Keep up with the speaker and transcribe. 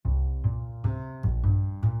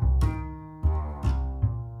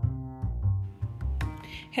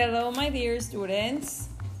Hello, my dear students.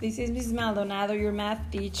 This is Ms. Maldonado, your math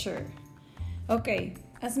teacher. Okay,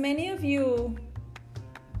 as many of you,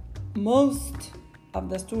 most of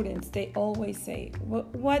the students, they always say,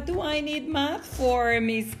 what do I need math for,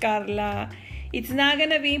 Miss Carla? It's not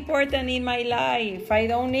going to be important in my life. I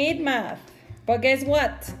don't need math. But guess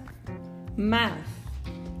what? Math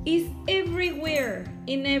is everywhere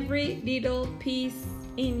in every little piece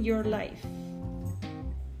in your life.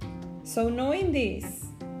 So knowing this,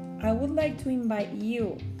 I would like to invite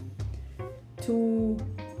you to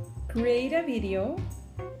create a video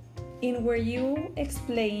in where you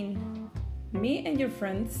explain me and your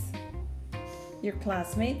friends, your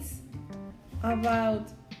classmates,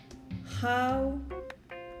 about how,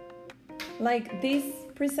 like this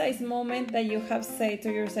precise moment that you have said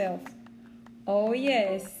to yourself, oh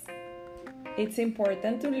yes, it's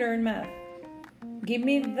important to learn math. Give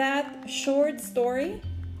me that short story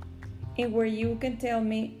in where you can tell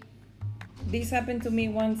me, this happened to me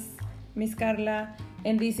once, Miss Carla,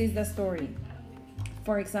 and this is the story.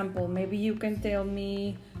 For example, maybe you can tell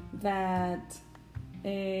me that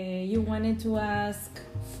you wanted to ask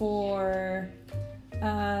for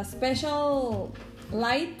a special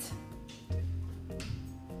light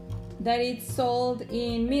that it's sold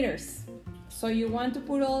in meters. So you want to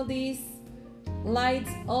put all these lights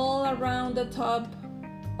all around the top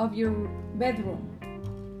of your bedroom,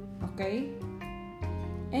 okay?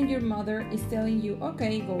 And your mother is telling you,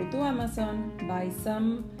 okay, go to Amazon, buy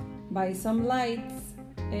some lights,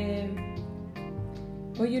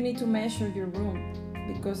 but you need to measure your room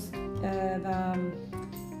because the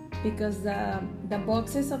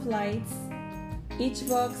boxes of lights, each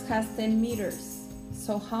box has 10 meters.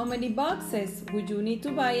 So how many boxes would you need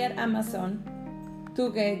to buy at Amazon to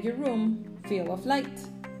get your room full of light?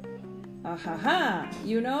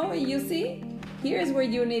 You see? Here's where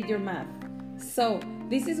you need your math. So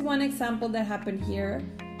this is one example that happened here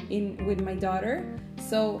with my daughter.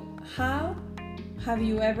 So how have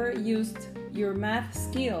you ever used your math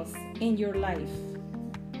skills in your life?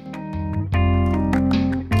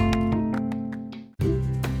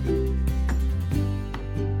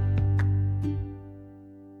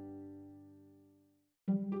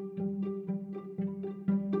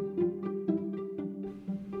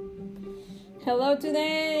 Hello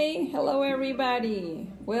today. Hello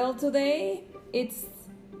everybody. Well, today it's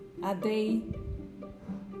a day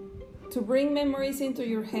to bring memories into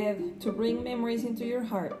your head, to bring memories into your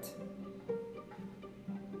heart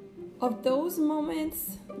of those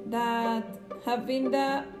moments that have been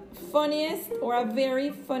the funniest or a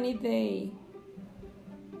very funny day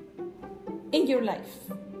in your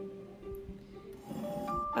life.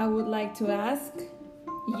 I would like to ask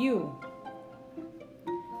you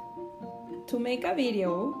to make a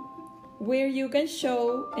video where you can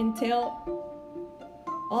show and tell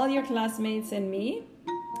all your classmates and me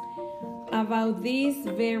about this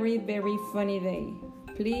very, very funny day.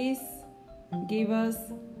 Please give us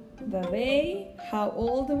the day, how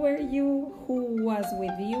old were you, who was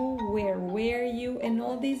with you, where were you, and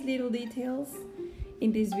all these little details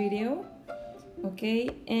in this video, okay?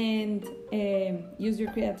 And use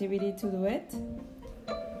your creativity to do it.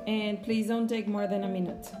 And please don't take more than a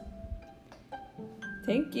minute.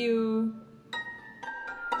 Thank you.